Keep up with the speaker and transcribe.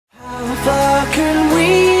far can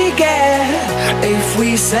we get if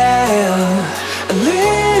we sail a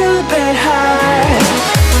little bit high?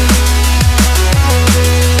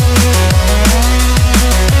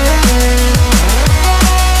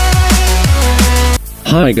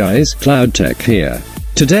 Hi guys, CloudTech here.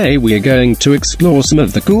 Today we are going to explore some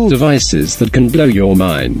of the cool devices that can blow your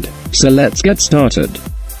mind. So let's get started.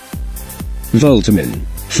 Voltman.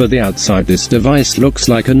 For the outside, this device looks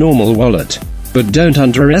like a normal wallet. But don't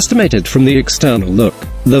underestimate it from the external look.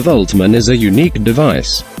 The Voltman is a unique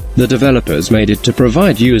device. The developers made it to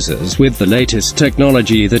provide users with the latest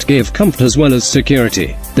technology that give comfort as well as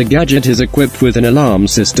security. The gadget is equipped with an alarm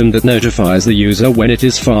system that notifies the user when it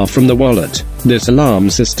is far from the wallet. This alarm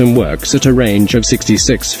system works at a range of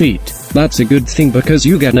 66 feet. That's a good thing because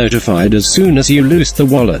you get notified as soon as you lose the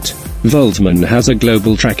wallet. Voltman has a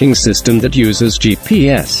global tracking system that uses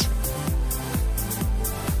GPS.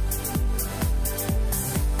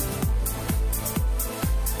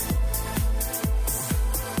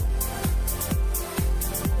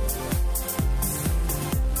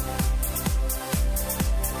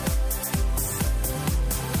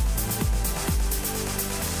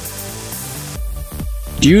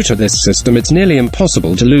 Due to this system, it's nearly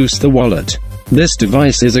impossible to lose the wallet. This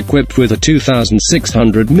device is equipped with a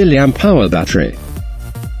 2600 mAh battery.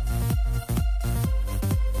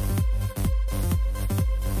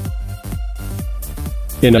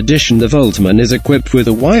 In addition, the Voltman is equipped with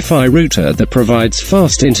a Wi-Fi router that provides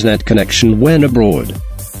fast internet connection when abroad.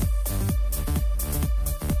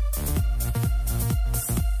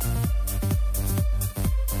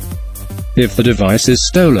 If the device is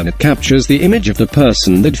stolen, it captures the image of the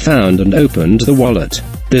person that found and opened the wallet.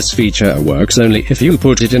 This feature works only if you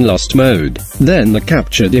put it in lost mode. Then the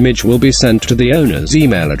captured image will be sent to the owner's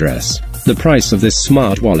email address. The price of this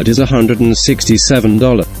smart wallet is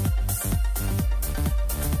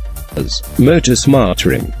 $167. Motor Smart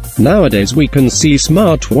Ring. Nowadays we can see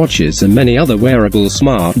smartwatches and many other wearable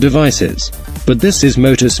smart devices. But this is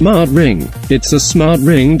Motor Smart Ring. It's a smart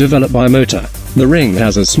ring developed by Motor. The ring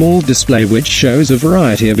has a small display which shows a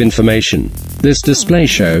variety of information. This display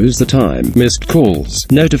shows the time, missed calls,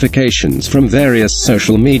 notifications from various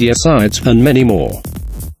social media sites, and many more.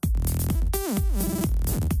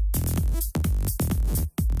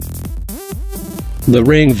 The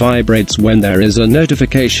ring vibrates when there is a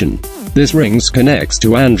notification. This ring connects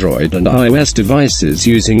to Android and iOS devices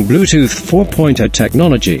using Bluetooth 4.0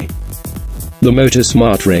 technology. The Motor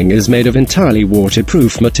Smart Ring is made of entirely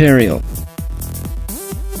waterproof material.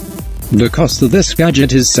 The cost of this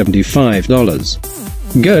gadget is $75.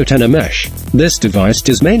 GoTenna Mesh. This device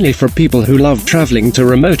is mainly for people who love traveling to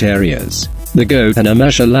remote areas. The GoTenna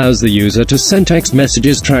Mesh allows the user to send text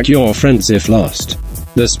messages, track your friends if lost.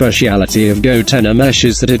 The speciality of GoTenna Mesh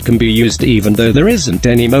is that it can be used even though there isn't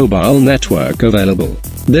any mobile network available.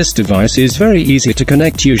 This device is very easy to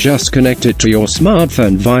connect. You just connect it to your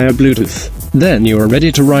smartphone via Bluetooth. Then you are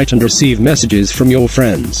ready to write and receive messages from your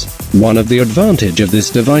friends. One of the advantages of this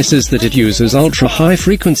device is that it uses ultra-high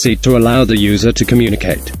frequency to allow the user to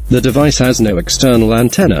communicate. The device has no external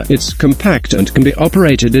antenna, it's compact and can be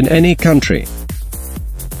operated in any country.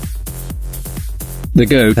 The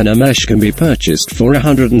GoTenna Mesh can be purchased for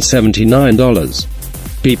 $179.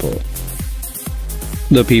 People.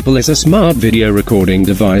 The People is a smart video recording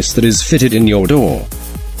device that is fitted in your door.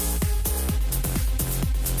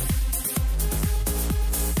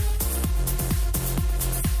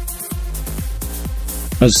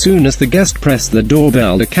 As soon as the guest presses the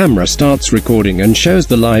doorbell, the camera starts recording and shows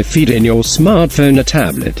the live feed in your smartphone or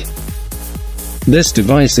tablet. This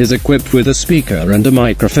device is equipped with a speaker and a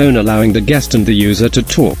microphone, allowing the guest and the user to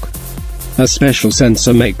talk. A special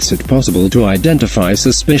sensor makes it possible to identify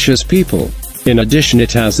suspicious people. In addition,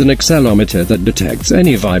 it has an accelerometer that detects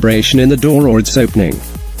any vibration in the door or its opening.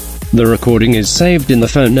 The recording is saved in the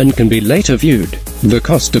phone and can be later viewed. The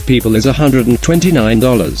cost of People is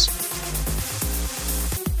 $129.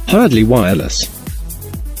 Hardly Wireless.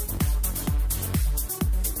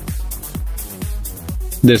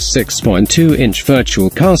 This 6.2-inch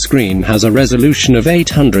virtual car screen has a resolution of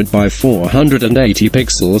 800 by 480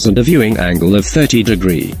 pixels and a viewing angle of 30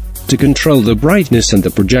 degrees. To control the brightness and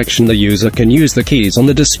the projection, the user can use the keys on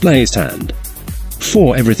the display stand.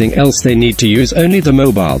 For everything else, they need to use only the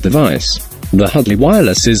mobile device. The Hardly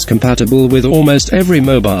Wireless is compatible with almost every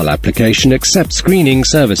mobile application except screening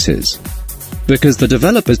services, because the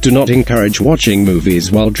developers do not encourage watching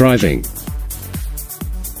movies while driving.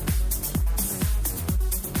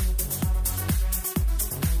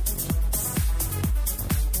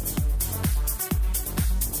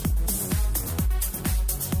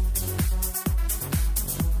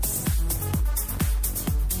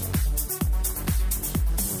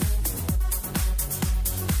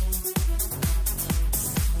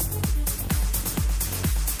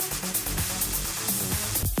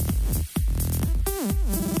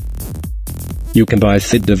 You can buy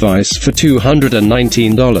this device for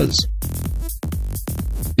 $219.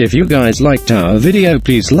 If you guys liked our video,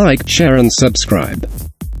 please like, share and subscribe.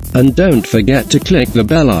 And don't forget to click the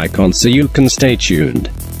bell icon so you can stay tuned.